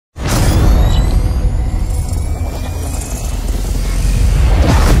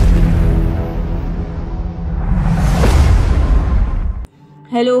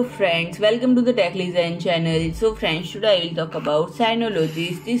Hello friends, welcome to the Tech Design channel. So friends, today I will talk about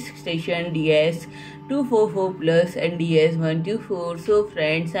Synology's DiskStation DS224 Plus and DS124. So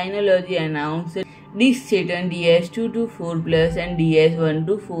friends, Synology announced DiskStation DS224 Plus and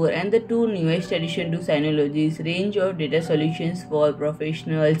DS124 and the two newest additions to Synology's range of data solutions for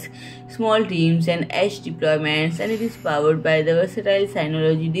professionals, small teams and edge deployments, and it is powered by the versatile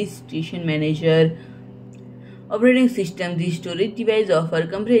Synology DiskStation Manager operating system. These storage devices offer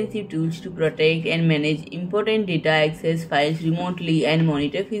comprehensive tools to protect and manage important data, access files remotely, and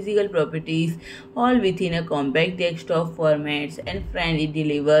monitor physical properties, all within a compact desktop format. And friends, it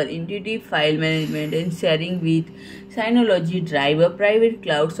delivers intuitive file management and sharing with Synology Drive, a private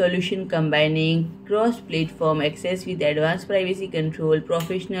cloud solution combining cross-platform access with advanced privacy control.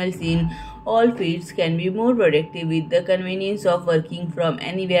 Professionals in all fields can be more productive with the convenience of working from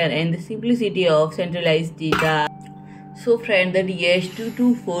anywhere and the simplicity of centralized data. So friend, the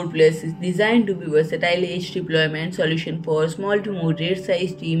DS224 Plus is designed to be versatile edge deployment solution for small to moderate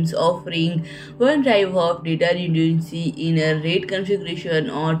sized teams, offering one drive of data redundancy in a RAID configuration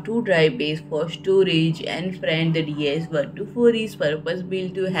or two drive base for storage. And friend, the DS124 is purpose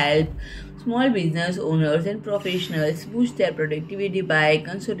built to help small business owners and professionals boost their productivity by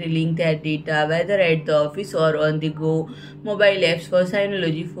consolidating their data, whether at the office or on the go. Mobile apps for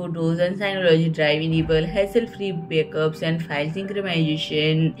Synology Photos and Synology Drive enable hassle-free backups and file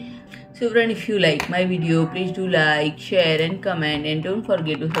synchronization. So friend, if you like my video, please do like, share and comment, and don't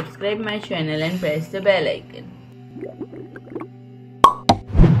forget to subscribe my channel and press the bell icon.